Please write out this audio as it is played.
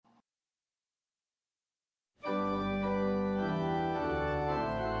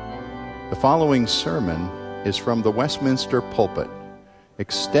The following sermon is from the Westminster pulpit,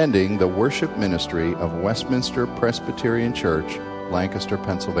 extending the worship ministry of Westminster Presbyterian Church, Lancaster,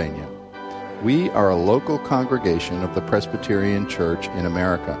 Pennsylvania. We are a local congregation of the Presbyterian Church in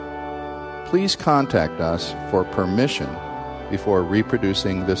America. Please contact us for permission before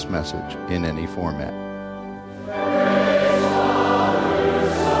reproducing this message in any format.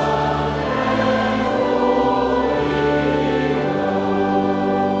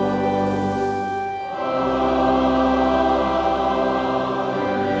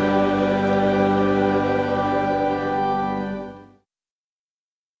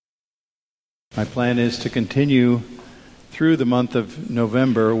 My plan is to continue through the month of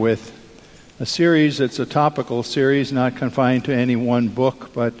November with a series that's a topical series, not confined to any one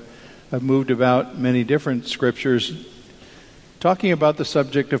book, but I've moved about many different scriptures, talking about the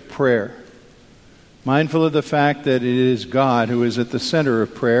subject of prayer. Mindful of the fact that it is God who is at the center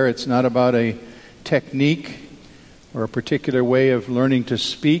of prayer. It's not about a technique or a particular way of learning to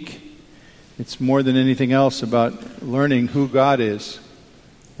speak. It's more than anything else about learning who God is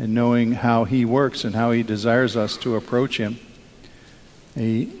and knowing how He works and how He desires us to approach Him.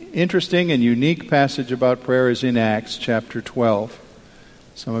 An interesting and unique passage about prayer is in Acts chapter 12.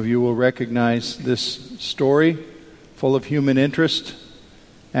 Some of you will recognize this story, full of human interest.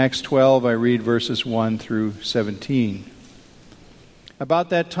 Acts 12, I read verses 1 through 17. About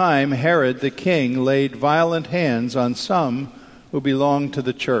that time, Herod the king laid violent hands on some who belonged to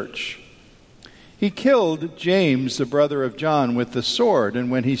the church. He killed James, the brother of John, with the sword, and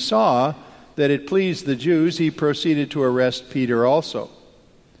when he saw that it pleased the Jews, he proceeded to arrest Peter also.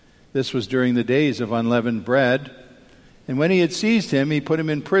 This was during the days of unleavened bread. And when he had seized him, he put him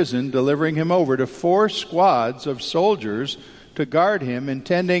in prison, delivering him over to 4 squads of soldiers to guard him,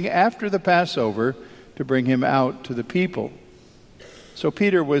 intending after the Passover to bring him out to the people. So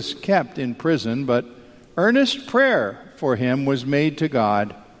Peter was kept in prison, but earnest prayer for him was made to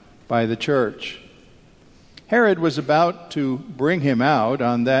God by the church. Herod was about to bring him out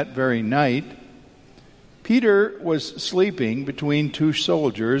on that very night. Peter was sleeping between 2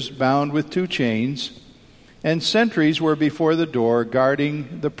 soldiers, bound with 2 chains, and sentries were before the door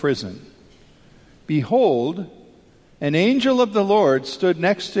guarding the prison. Behold, an angel of the Lord stood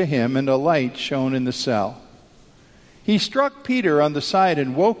next to him, and a light shone in the cell. He struck Peter on the side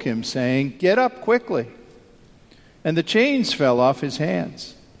and woke him, saying, "Get up quickly." And the chains fell off his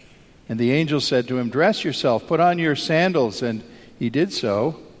hands. And the angel said to him, "Dress yourself, put on your sandals." And he did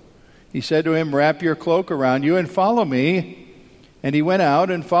so. He said to him, "Wrap your cloak around you and follow me." And he went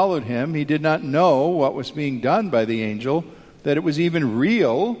out and followed him. He did not know what was being done by the angel, that it was even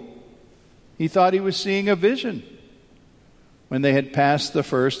real. He thought he was seeing a vision. When they had passed the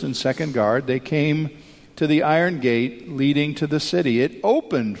first and second guard, they came to the iron gate leading to the city. It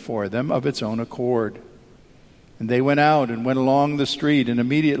opened for them of its own accord. And they went out and went along the street, and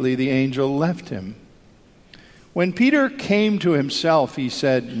immediately the angel left him. When Peter came to himself, he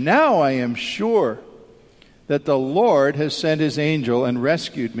said, "Now I am sure that the Lord has sent his angel and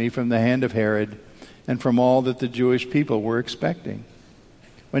rescued me from the hand of Herod and from all that the Jewish people were expecting."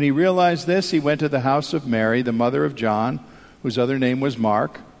 When he realized this, he went to the house of Mary, the mother of John, whose other name was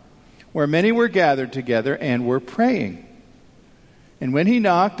Mark, where many were gathered together and were praying. And when he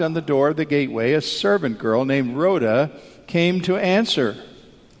knocked on the door of the gateway, a servant girl named Rhoda came to answer.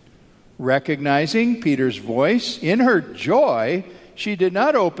 Recognizing Peter's voice, in her joy, she did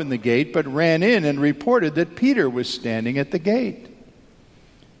not open the gate, but ran in and reported that Peter was standing at the gate.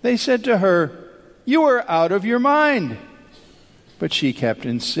 They said to her, "You are out of your mind." But she kept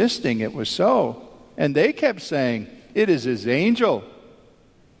insisting it was so. And they kept saying, "It is his angel."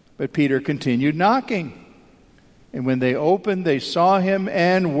 But Peter continued knocking. And when they opened, they saw him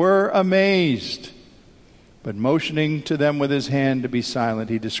and were amazed. But motioning to them with his hand to be silent,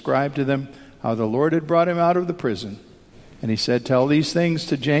 he described to them how the Lord had brought him out of the prison. And he said, "Tell these things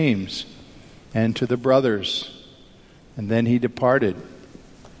to James and to the brothers." And then he departed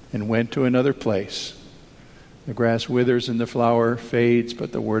and went to another place. The grass withers and the flower fades,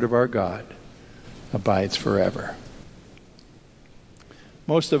 but the word of our God abides forever.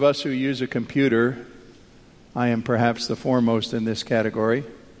 Most of us who use a computer, I am perhaps the foremost in this category,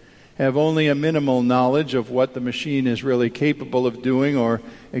 have only a minimal knowledge of what the machine is really capable of doing or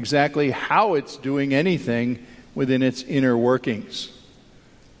exactly how it's doing anything within its inner workings.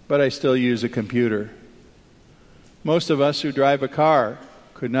 But I still use a computer. Most of us who drive a car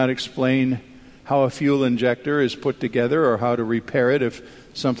could not explain how a fuel injector is put together or how to repair it if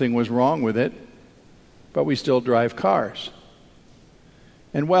something was wrong with it, but we still drive cars.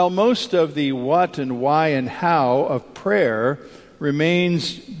 And while most of the what and why and how of prayer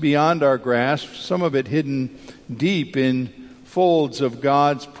remains beyond our grasp, some of it hidden deep in folds of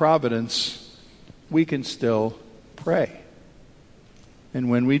God's providence, we can still pray.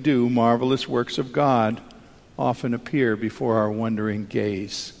 And when we do, marvelous works of God often appear before our wondering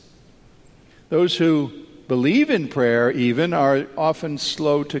gaze. Those who believe in prayer even are often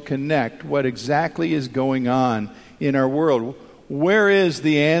slow to connect what exactly is going on in our world. Where is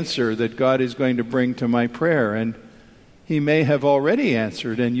the answer that God is going to bring to my prayer? And He may have already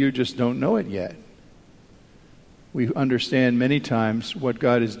answered and you just don't know it yet. We understand many times what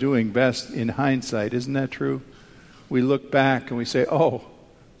God is doing best in hindsight. Isn't that true? We look back and we say,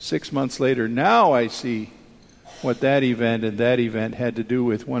 6 months later, now I see what that event and that event had to do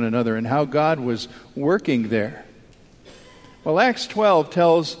with one another and how God was working there. Well, Acts 12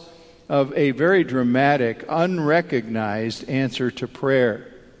 tells of a very dramatic, unrecognized answer to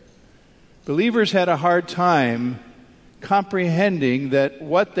prayer. Believers had a hard time comprehending that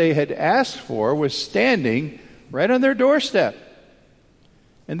what they had asked for was standing right on their doorstep.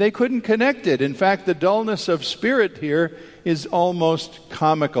 And they couldn't connect it. In fact, the dullness of spirit here is almost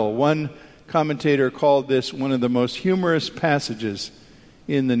comical. One commentator called this one of the most humorous passages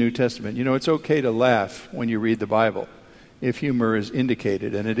in the New Testament. You know, it's okay to laugh when you read the Bible, if humor is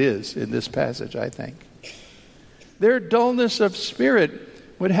indicated, and it is in this passage, I think. Their dullness of spirit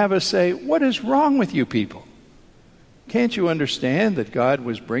would have us say, what is wrong with you people? Can't you understand that God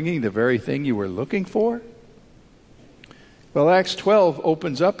was bringing the very thing you were looking for? Well, Acts 12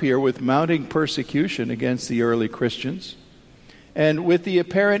 opens up here with mounting persecution against the early Christians and with the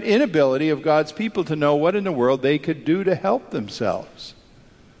apparent inability of God's people to know what in the world they could do to help themselves.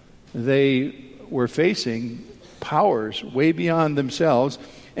 They were facing powers way beyond themselves,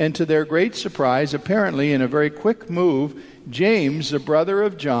 and to their great surprise, apparently in a very quick move, James, the brother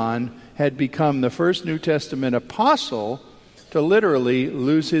of John, had become the first New Testament apostle to literally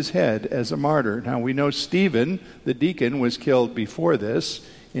lose his head as a martyr. Now we know Stephen, the deacon, was killed before this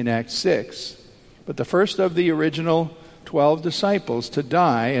in Acts 6. But the first of the original 12 disciples to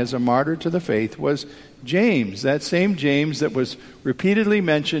die as a martyr to the faith was James, that same James that was repeatedly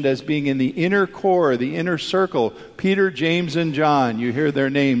mentioned as being in the inner core, the inner circle. Peter, James, and John. You hear their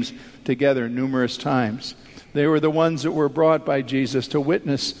names together numerous times. They were the ones that were brought by Jesus to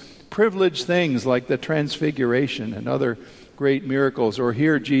witness privileged things like the Transfiguration and other great miracles, or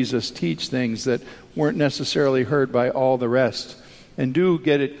hear Jesus teach things that weren't necessarily heard by all the rest. And do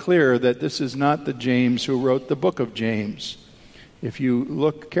get it clear that this is not the James who wrote the book of James. If you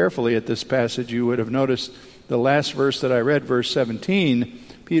look carefully at this passage, you would have noticed the last verse that I read, verse 17,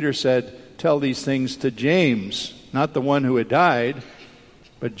 Peter said, tell these things to James, not the one who had died,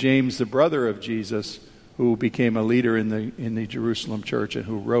 but James, the brother of Jesus, who became a leader in the Jerusalem church and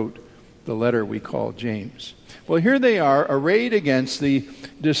who wrote the letter we call James. Well, here they are, arrayed against the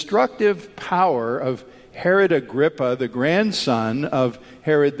destructive power of Herod Agrippa, the grandson of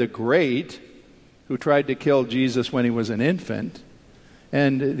Herod the Great, who tried to kill Jesus when he was an infant,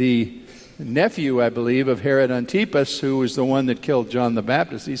 and the nephew, I believe, of Herod Antipas, who was the one that killed John the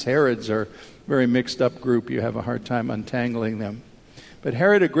Baptist. These Herods are a very mixed up group. You have a hard time untangling them. But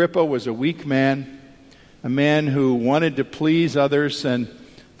Herod Agrippa was a weak man, a man who wanted to please others and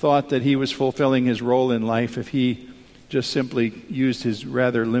thought that he was fulfilling his role in life if he just simply used his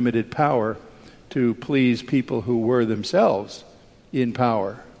rather limited power to please people who were themselves in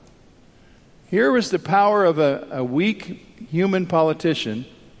power. Here was the power of a weak human politician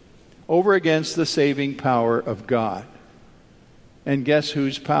over against the saving power of God. And guess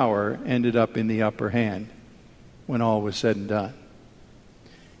whose power ended up in the upper hand when all was said and done?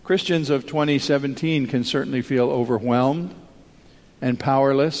 Christians of 2017 can certainly feel overwhelmed and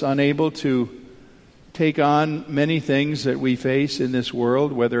powerless, unable to take on many things that we face in this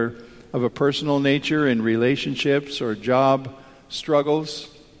world, whether of a personal nature in relationships or job struggles,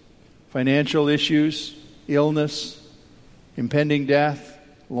 financial issues, illness, impending death,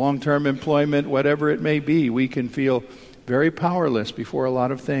 long-term employment, whatever it may be. We can feel very powerless before a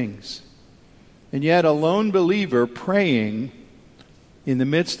lot of things. And yet a lone believer praying in the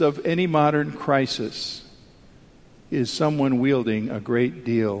midst of any modern crisis is someone wielding a great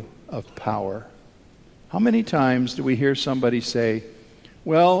deal of power. How many times do we hear somebody say,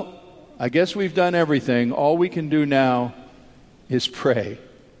 well, I guess we've done everything. All we can do now is pray.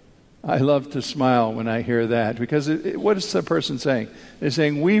 I love to smile when I hear that, because what is the person saying? They're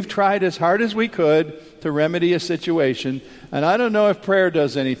saying, we've tried as hard as we could to remedy a situation, and I don't know if prayer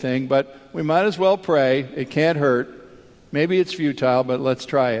does anything, but we might as well pray. It can't hurt. Maybe it's futile, but let's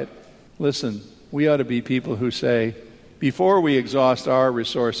try it. Listen, we ought to be people who say, before we exhaust our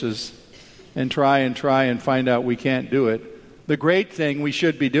resources and try and find out we can't do it, The great thing we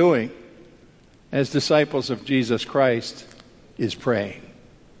should be doing as disciples of Jesus Christ is praying.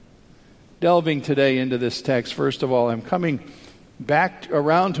 Delving today into this text, first of all, I'm coming back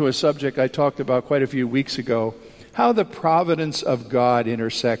around to a subject I talked about quite a few weeks ago, how the providence of God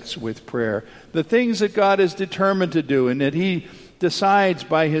intersects with prayer. The things that God is determined to do and that He decides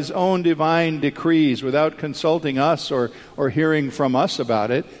by His own divine decrees without consulting us or hearing from us about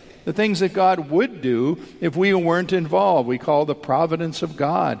it. The things that God would do if we weren't involved. We call the providence of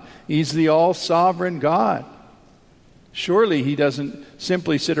God. He's the all-sovereign God. Surely He doesn't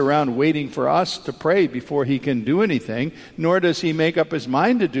simply sit around waiting for us to pray before He can do anything, nor does He make up His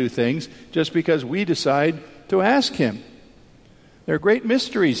mind to do things just because we decide to ask Him. There are great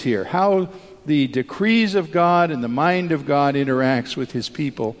mysteries here, how the decrees of God and the mind of God interacts with His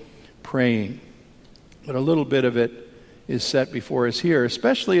people praying. But a little bit of it is set before us here,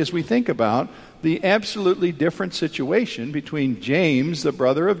 especially as we think about the absolutely different situation between James, the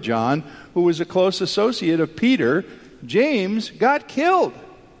brother of John, who was a close associate of Peter. James got killed.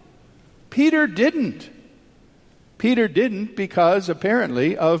 Peter didn't. Peter didn't because,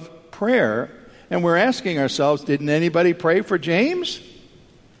 apparently, of prayer. And we're asking ourselves, didn't anybody pray for James?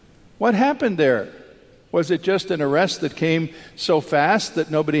 What happened there? Was it just an arrest that came so fast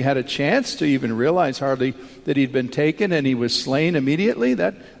that nobody had a chance to even realize hardly that he'd been taken and he was slain immediately?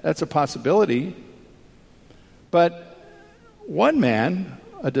 That's a possibility. But one man,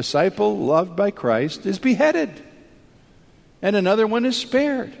 a disciple loved by Christ, is beheaded. And another one is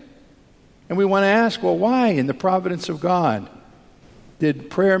spared. And we want to ask, well, why in the providence of God did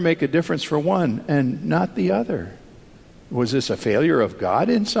prayer make a difference for one and not the other? Was this a failure of God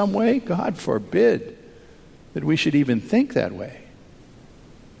in some way? God forbid that we should even think that way.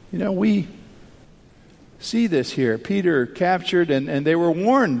 You know, we see this here. Peter captured, and they were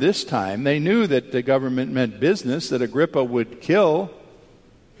warned this time. They knew that the government meant business, that Agrippa would kill,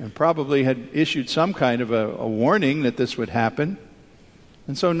 and probably had issued some kind of a warning that this would happen.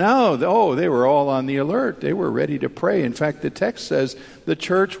 And so now, they were all on the alert. They were ready to pray. In fact, the text says the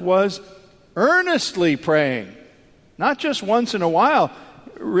church was earnestly praying, not just once in a while.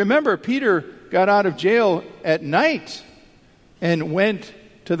 Remember, Peter got out of jail at night and went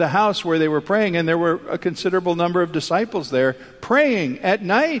to the house where they were praying, and there were a considerable number of disciples there praying at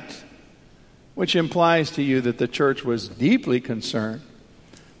night, which implies to you that the church was deeply concerned.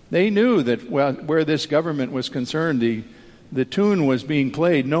 They knew that where this government was concerned, the tune was being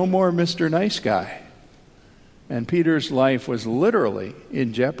played, "No more Mr. Nice Guy." And Peter's life was literally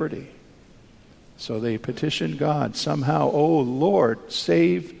in jeopardy. So they petitioned God somehow, "Oh Lord,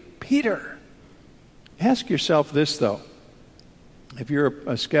 save Peter." Ask yourself this, though. If you're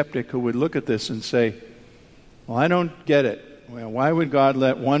a skeptic who would look at this and say, well, I don't get it. Well, why would God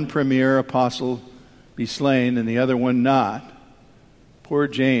let one premier apostle be slain and the other one not? Poor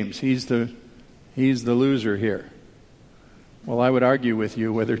James, he's the loser here. Well, I would argue with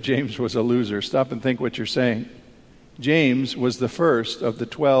you whether James was a loser. Stop and think what you're saying. James was the first of the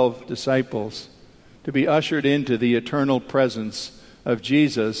 12 disciples to be ushered into the eternal presence of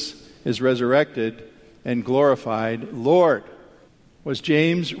Jesus, his resurrected and glorified Lord. Was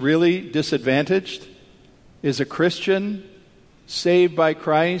James really disadvantaged? Is a Christian saved by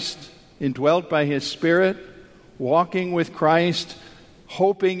Christ, indwelt by His Spirit, walking with Christ,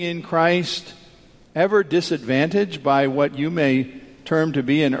 hoping in Christ, ever disadvantaged by what you may term to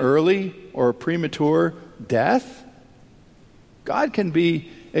be an early or premature death? God can be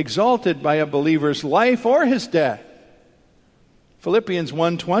exalted by a believer's life or his death. Philippians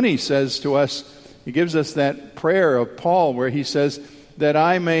 1:20 says to us, he gives us that prayer of Paul where he says, that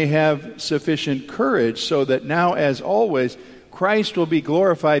I may have sufficient courage so that now as always Christ will be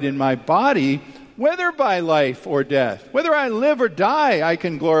glorified in my body, whether by life or death. Whether I live or die, I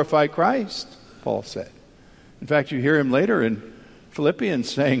can glorify Christ, Paul said. In fact, you hear him later in Philippians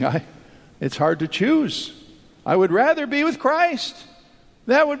saying, it's hard to choose. I would rather be with Christ.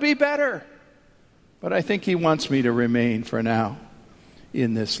 That would be better. But I think he wants me to remain for now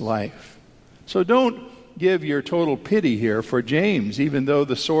in this life. So don't give your total pity here for James, even though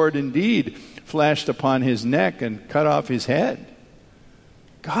the sword indeed flashed upon his neck and cut off his head.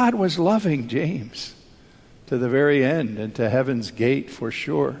 God was loving James to the very end and to heaven's gate for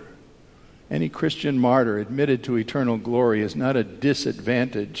sure. Any Christian martyr admitted to eternal glory is not a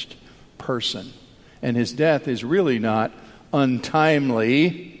disadvantaged person. And his death is really not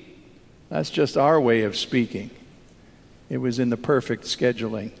untimely. That's just our way of speaking. It was in the perfect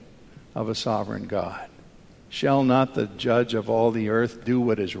scheduling of a sovereign God. Shall not the judge of all the earth do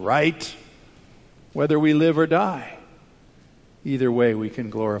what is right, whether we live or die? Either way, we can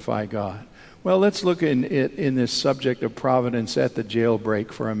glorify God. Well, let's look in this subject of providence at the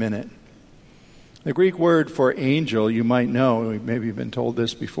jailbreak for a minute. The Greek word for angel, you might know, we've maybe been told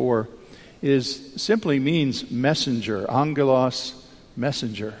this before, simply means messenger, angelos,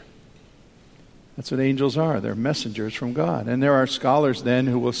 messenger. That's what angels are. They're messengers from God. And there are scholars then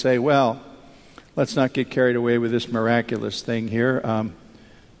who will say, well, let's not get carried away with this miraculous thing here.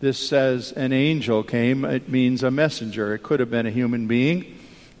 This says an angel came. It means a messenger. It could have been a human being.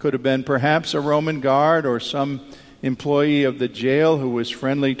 Could have been perhaps a Roman guard or some employee of the jail who was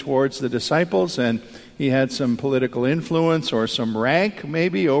friendly towards the disciples, and he had some political influence or some rank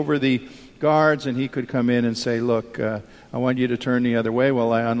maybe over the guards, and he could come in and say, look, I want you to turn the other way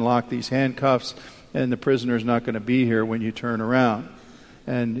while I unlock these handcuffs, and the prisoner's not going to be here when you turn around.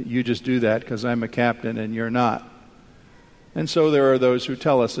 And you just do that because I'm a captain and you're not. And so there are those who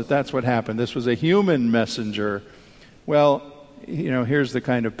tell us that that's what happened. This was a human messenger. Well, here's the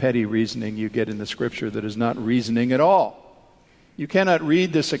kind of petty reasoning you get in the Scripture that is not reasoning at all. You cannot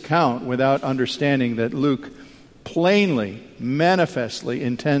read this account without understanding that Luke plainly, manifestly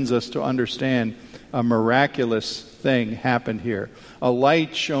intends us to understand a miraculous thing happened here. A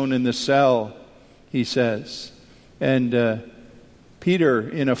light shone in the cell, he says. And Peter,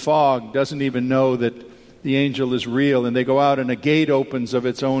 in a fog, doesn't even know that the angel is real, and they go out and a gate opens of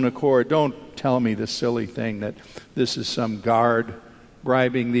its own accord. Don't tell me this silly thing that this is some guard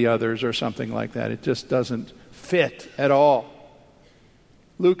bribing the others or something like that. It just doesn't fit at all.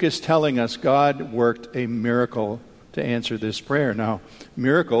 Luke is telling us God worked a miracle to answer this prayer. Now,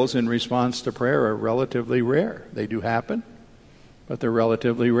 miracles in response to prayer are relatively rare. They do happen, but they're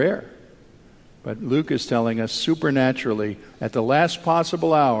relatively rare. But Luke is telling us supernaturally, at the last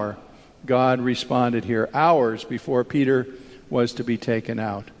possible hour, God responded here, hours before Peter was to be taken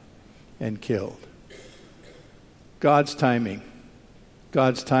out and killed. God's timing,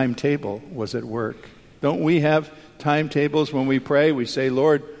 God's timetable was at work. Don't we have timetables when we pray? We say,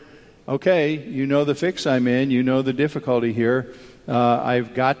 Lord, okay, you know the fix I'm in, you know the difficulty here.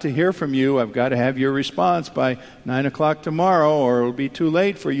 I've got to hear from you. I've got to have your response by 9 o'clock tomorrow, or it'll be too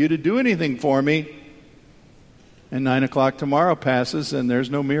late for you to do anything for me. And 9 o'clock tomorrow passes, and there's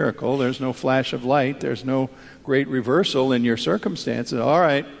no miracle. There's no flash of light. There's no great reversal in your circumstances. All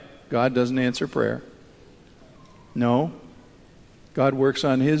right, God doesn't answer prayer. No, God works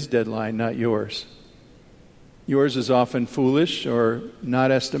on His deadline, not yours. Yours is often foolish or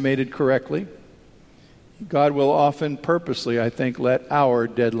not estimated correctly. God will often purposely, I think, let our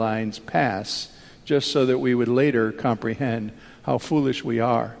deadlines pass just so that we would later comprehend how foolish we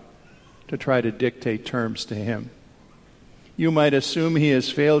are to try to dictate terms to Him. You might assume He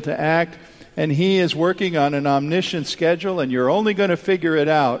has failed to act, and He is working on an omniscient schedule, and you're only going to figure it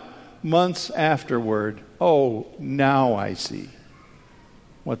out months afterward. Oh, now I see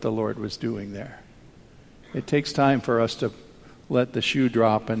what the Lord was doing there. It takes time for us to let the shoe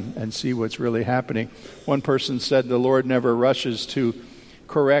drop and see what's really happening. One person said the Lord never rushes to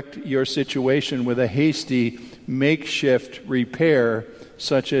correct your situation with a hasty makeshift repair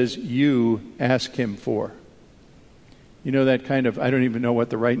such as you ask Him for. You know that kind of, I don't even know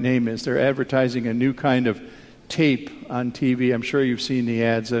what the right name is. They're advertising a new kind of tape on TV. I'm sure you've seen the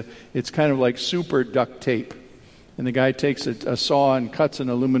ads. It's kind of like super duct tape. And the guy takes a saw and cuts an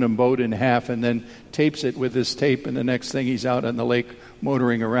aluminum boat in half and then tapes it with this tape, and the next thing he's out on the lake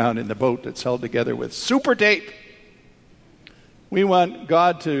motoring around in the boat that's held together with super tape. We want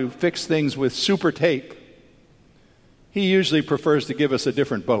God to fix things with super tape. He usually prefers to give us a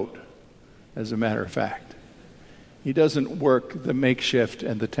different boat, as a matter of fact. He doesn't work the makeshift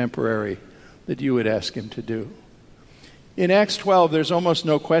and the temporary that you would ask Him to do. In Acts 12, there's almost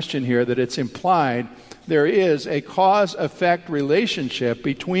no question here that it's implied there is a cause-effect relationship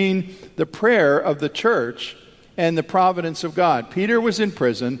between the prayer of the church and the providence of God. Peter was in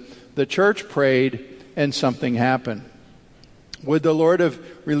prison, the church prayed, and something happened. Would the Lord have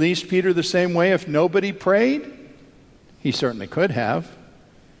released Peter the same way if nobody prayed? He certainly could have.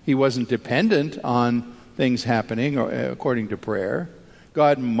 He wasn't dependent on things happening according to prayer.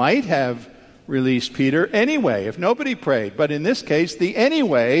 God might have released Peter anyway if nobody prayed. But in this case, the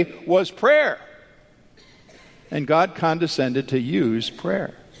anyway was prayer. And God condescended to use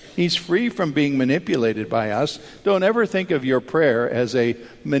prayer. He's free from being manipulated by us. Don't ever think of your prayer as a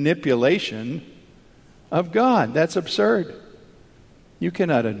manipulation of God. That's absurd. You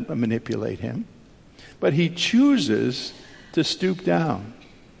cannot manipulate Him. But He chooses to stoop down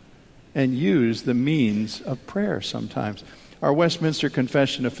and use the means of prayer sometimes. Our Westminster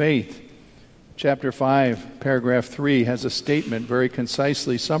Confession of Faith, Chapter 5, paragraph 3, has a statement very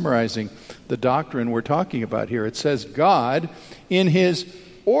concisely summarizing the doctrine we're talking about here. It says, God, in His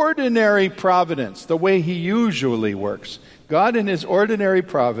ordinary providence, the way he usually works. God in his ordinary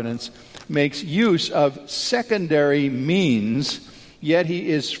providence makes use of secondary means, yet he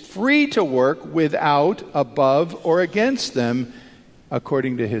is free to work without, above, or against them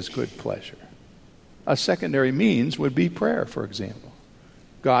according to his good pleasure. A secondary means would be prayer, for example.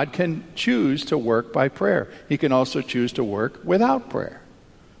 God can choose to work by prayer. He can also choose to work without prayer.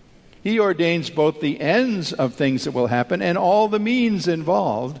 He ordains both the ends of things that will happen and all the means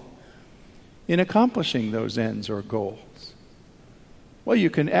involved in accomplishing those ends or goals. Well, you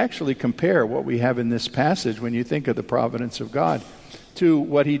can actually compare what we have in this passage when you think of the providence of God to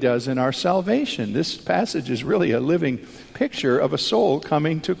what he does in our salvation. This passage is really a living picture of a soul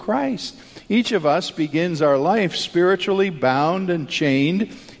coming to Christ. Each of us begins our life spiritually bound and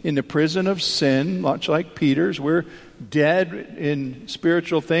chained in the prison of sin, much like Peter's. We're dead in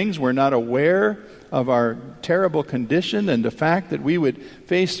spiritual things. We're not aware of our terrible condition and the fact that we would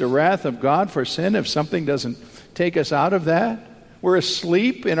face the wrath of God for sin if something doesn't take us out of that. We're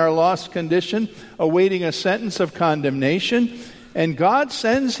asleep in our lost condition, awaiting a sentence of condemnation, and God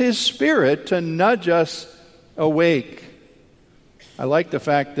sends his Spirit to nudge us awake. I like the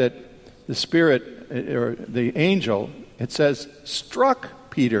fact that the Spirit, or the angel, it says, struck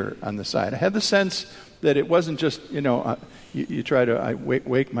Peter on the side. I had the sense that it wasn't just, you try to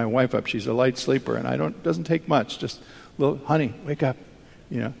wake my wife up. She's a light sleeper, and doesn't take much. Just a little, honey, wake up.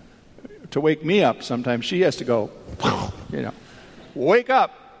 To wake me up, sometimes she has to go, wake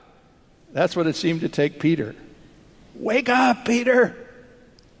up. That's what it seemed to take Peter. Wake up, Peter.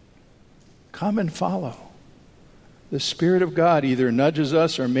 Come and follow. The Spirit of God either nudges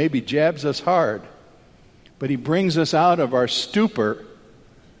us or maybe jabs us hard, but he brings us out of our stupor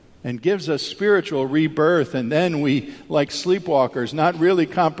and gives us spiritual rebirth, and then we, like sleepwalkers, not really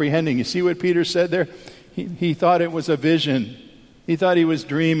comprehending. You see what Peter said there? He thought it was a vision. He thought he was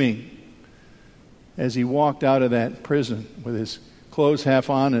dreaming as he walked out of that prison with his clothes half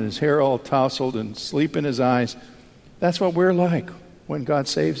on and his hair all tousled and sleep in his eyes. That's what we're like when God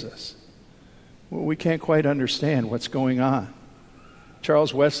saves us. We can't quite understand what's going on.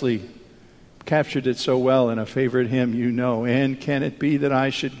 Charles Wesley captured it so well in a favorite hymn, and can it be that I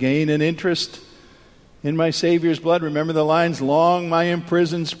should gain an interest in my Savior's blood? Remember the lines, long my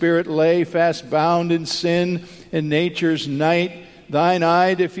imprisoned spirit lay, fast bound in sin in nature's night. Thine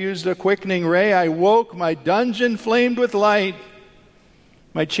eye diffused a quickening ray. I woke, my dungeon flamed with light.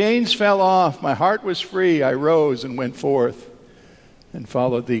 My chains fell off, my heart was free. I rose and went forth and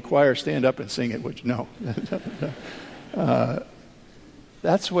followed thee. Choir, stand up and sing it, would you? No.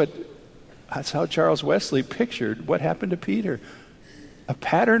 That's how Charles Wesley pictured what happened to Peter. A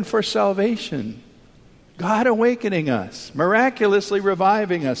pattern for salvation. God awakening us, miraculously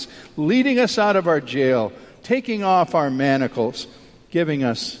reviving us, leading us out of our jail, taking off our manacles, giving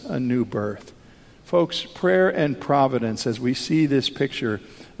us a new birth. Folks, prayer and providence, as we see this picture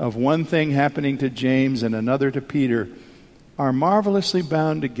of one thing happening to James and another to Peter, are marvelously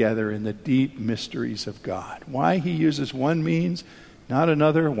bound together in the deep mysteries of God. Why he uses one means, not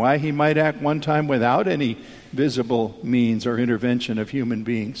another. Why he might act one time without any visible means or intervention of human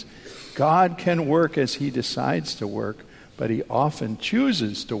beings. God can work as he decides to work, but he often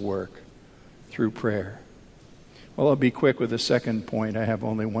chooses to work through prayer. Well, I'll be quick with the second point. I have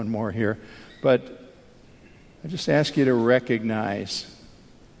only one more here. But I just ask you to recognize,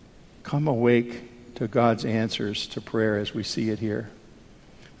 come awake to God's answers to prayer as we see it here.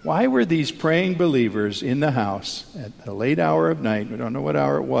 Why were these praying believers in the house at a late hour of night? We don't know what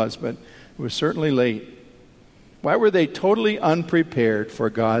hour it was, but it was certainly late. Why were they totally unprepared for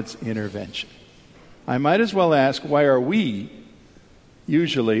God's intervention? I might as well ask, why are we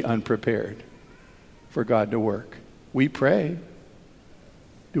usually unprepared for God to work? We pray.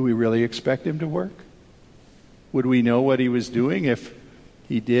 Do we really expect him to work? Would we know what he was doing if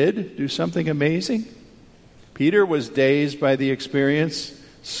he did do something amazing? Peter was dazed by the experience.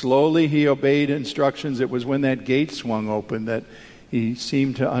 Slowly he obeyed instructions. It was when that gate swung open that he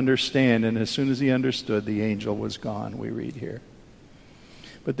seemed to understand, and as soon as he understood, the angel was gone, we read here.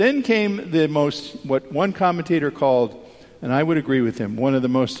 But then came what one commentator called, and I would agree with him, one of the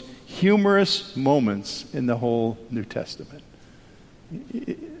most humorous moments in the whole New Testament.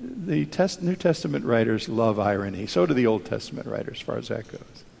 The New Testament writers love irony. So do the Old Testament writers, as far as that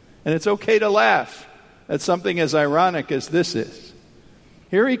goes. And it's okay to laugh at something as ironic as this is.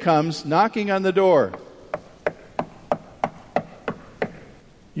 Here he comes, knocking on the door.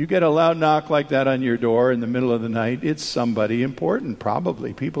 You get a loud knock like that on your door in the middle of the night, it's somebody important,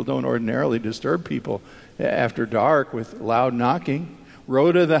 probably. People don't ordinarily disturb people after dark with loud knocking.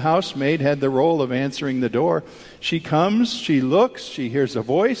 Rhoda, the housemaid, had the role of answering the door. She comes, she looks, she hears a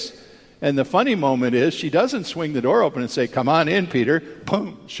voice, and the funny moment is she doesn't swing the door open and say, "Come on in, Peter."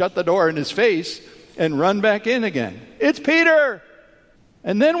 Boom, shut the door in his face and run back in again. "It's Peter!"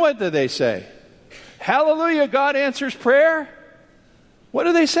 And then what do they say? "Hallelujah, God answers prayer." What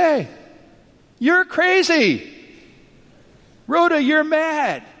do they say? "You're crazy. Rhoda, you're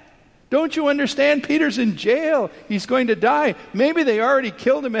mad. Don't you understand? Peter's in jail. He's going to die. Maybe they already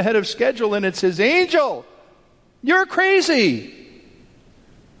killed him ahead of schedule and it's his angel. You're crazy."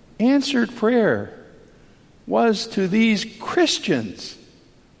 Answered prayer was to these Christians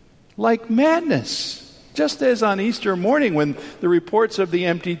like madness. Just as on Easter morning when the reports of the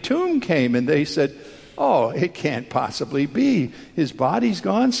empty tomb came and they said, "Oh, it can't possibly be. His body's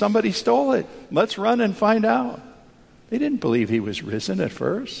gone. Somebody stole it. Let's run and find out." They didn't believe he was risen at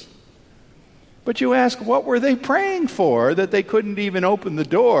first. But you ask, what were they praying for that they couldn't even open the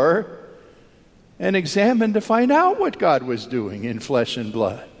door and examine to find out what God was doing in flesh and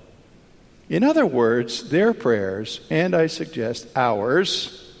blood? In other words, their prayers, and I suggest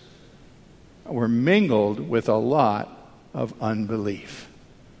ours, were mingled with a lot of unbelief.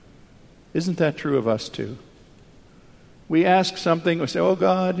 Isn't that true of us too? We ask something, we say, "Oh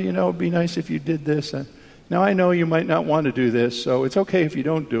God, it'd be nice if you did this. Now I know you might not want to do this, so it's okay if you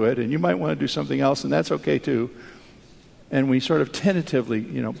don't do it, and you might want to do something else, and that's okay too." And we sort of tentatively,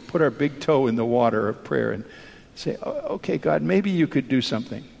 put our big toe in the water of prayer and say, "Okay, God, maybe you could do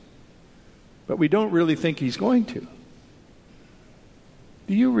something." But we don't really think he's going to.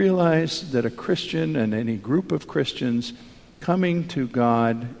 Do you realize that a Christian and any group of Christians coming to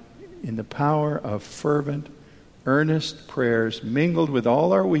God in the power of fervent, earnest prayers, mingled with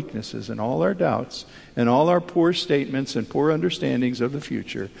all our weaknesses and all our doubts and all our poor statements and poor understandings of the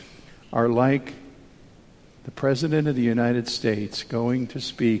future, are like the President of the United States going to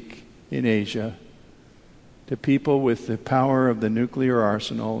speak in Asia to people with the power of the nuclear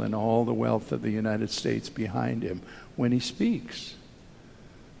arsenal and all the wealth of the United States behind him when he speaks.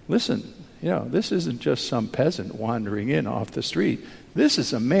 Listen, this isn't just some peasant wandering in off the street. This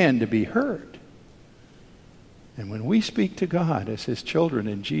is a man to be heard. And when we speak to God as his children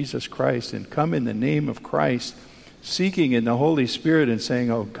in Jesus Christ and come in the name of Christ, seeking in the Holy Spirit and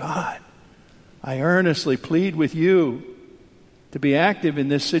saying, "Oh God, I earnestly plead with you to be active in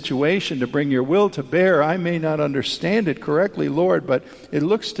this situation, to bring your will to bear. I may not understand it correctly, Lord, but it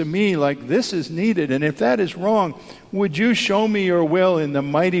looks to me like this is needed. And if that is wrong, would you show me your will in the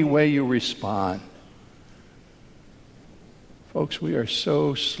mighty way you respond?" Folks, we are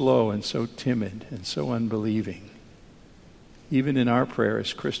so slow and so timid and so unbelieving, even in our prayer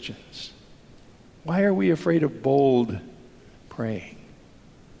as Christians. Why are we afraid of bold praying?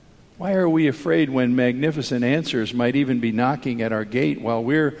 Why are we afraid when magnificent answers might even be knocking at our gate while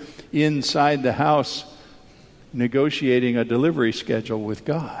we're inside the house negotiating a delivery schedule with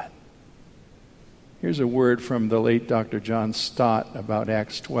God? Here's a word from the late Dr. John Stott about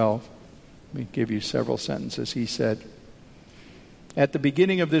Acts 12. Let me give you several sentences. He said, at the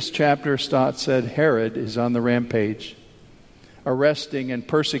beginning of this chapter, Stott said, Herod is on the rampage, arresting and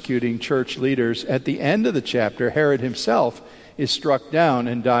persecuting church leaders. At the end of the chapter, Herod himself is struck down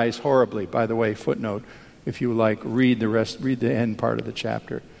and dies horribly. By the way, footnote, if you like, read the end part of the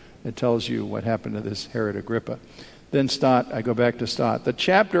chapter. It tells you what happened to this Herod Agrippa. Then Stott, I go back to Stott. The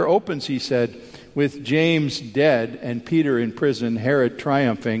chapter opens, he said, with James dead and Peter in prison, Herod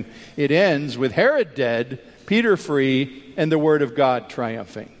triumphing. It ends with Herod dead, Peter free, and the Word of God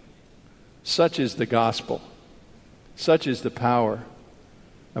triumphing. Such is the gospel. Such is the power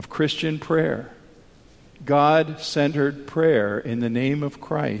of Christian prayer. God-centered prayer in the name of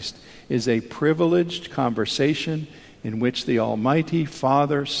Christ is a privileged conversation in which the Almighty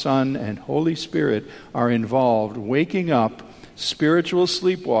Father, Son, and Holy Spirit are involved, waking up spiritual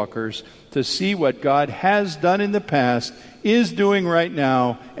sleepwalkers to see what God has done in the past, is doing right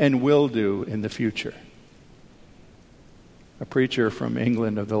now, and will do in the future. A preacher from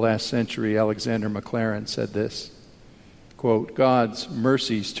England of the last century, Alexander Maclaren, said this, quote, God's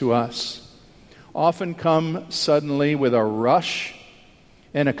mercies to us often come suddenly with a rush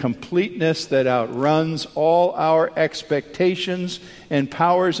and a completeness that outruns all our expectations and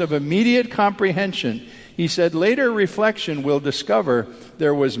powers of immediate comprehension. He said, later reflection will discover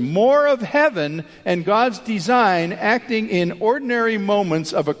there was more of heaven and God's design acting in ordinary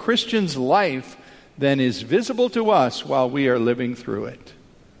moments of a Christian's life than is visible to us while we are living through it.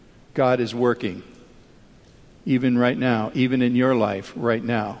 God is working, even right now, even in your life right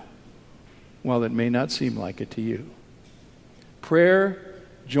now, while it may not seem like it to you. Prayer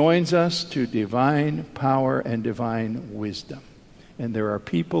joins us to divine power and divine wisdom. And there are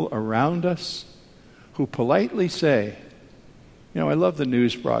people around us who politely say, I love the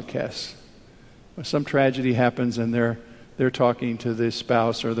news broadcasts. Some tragedy happens and they're talking to the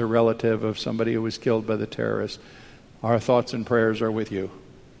spouse or the relative of somebody who was killed by the terrorists. Our thoughts and prayers are with you.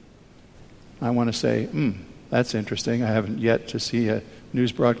 I want to say, that's interesting. I haven't yet to see a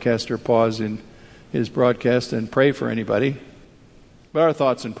news broadcaster pause in his broadcast and pray for anybody. But our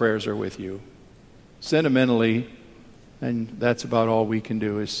thoughts and prayers are with you. Sentimentally, and that's about all we can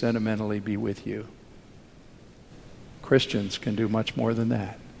do, is sentimentally be with you. Christians can do much more than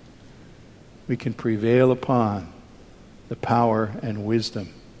that. We can prevail upon the power and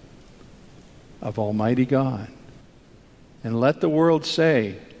wisdom of Almighty God. And let the world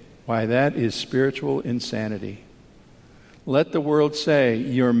say why that is spiritual insanity. Let the world say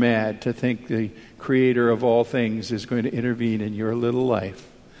you're mad to think the Creator of all things is going to intervene in your little life.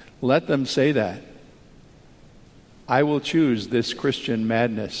 Let them say that. I will choose this Christian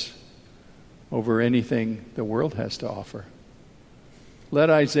madness over anything the world has to offer. Let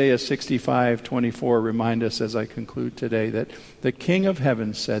Isaiah 65:24 remind us as I conclude today that the King of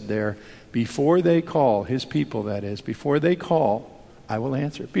Heaven said there, before they call, his people that is, before they call, I will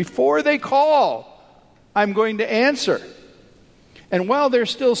answer. Before they call, I'm going to answer. And while they're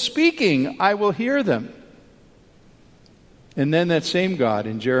still speaking, I will hear them. And then that same God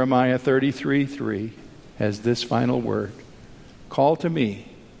in Jeremiah 33:3 has this final word. Call to me.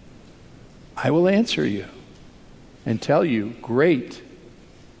 I will answer you and tell you great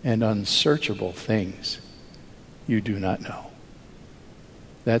and unsearchable things you do not know.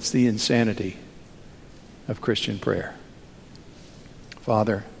 That's the insanity of Christian prayer.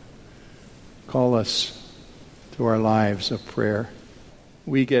 Father, call us to our lives of prayer.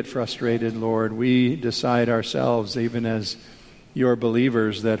 We get frustrated, Lord. We decide ourselves, even as your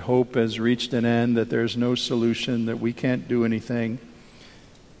believers, that hope has reached an end, that there's no solution, that we can't do anything.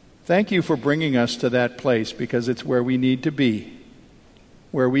 Thank you for bringing us to that place, because it's where we need to be,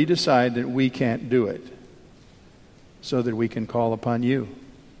 where we decide that we can't do it, so that we can call upon you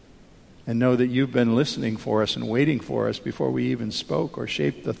and know that you've been listening for us and waiting for us before we even spoke or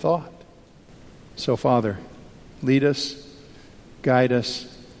shaped the thought. So, Father, lead us, guide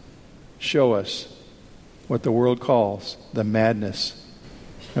us, show us what the world calls the madness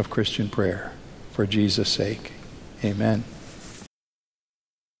of Christian prayer. For Jesus' sake, amen.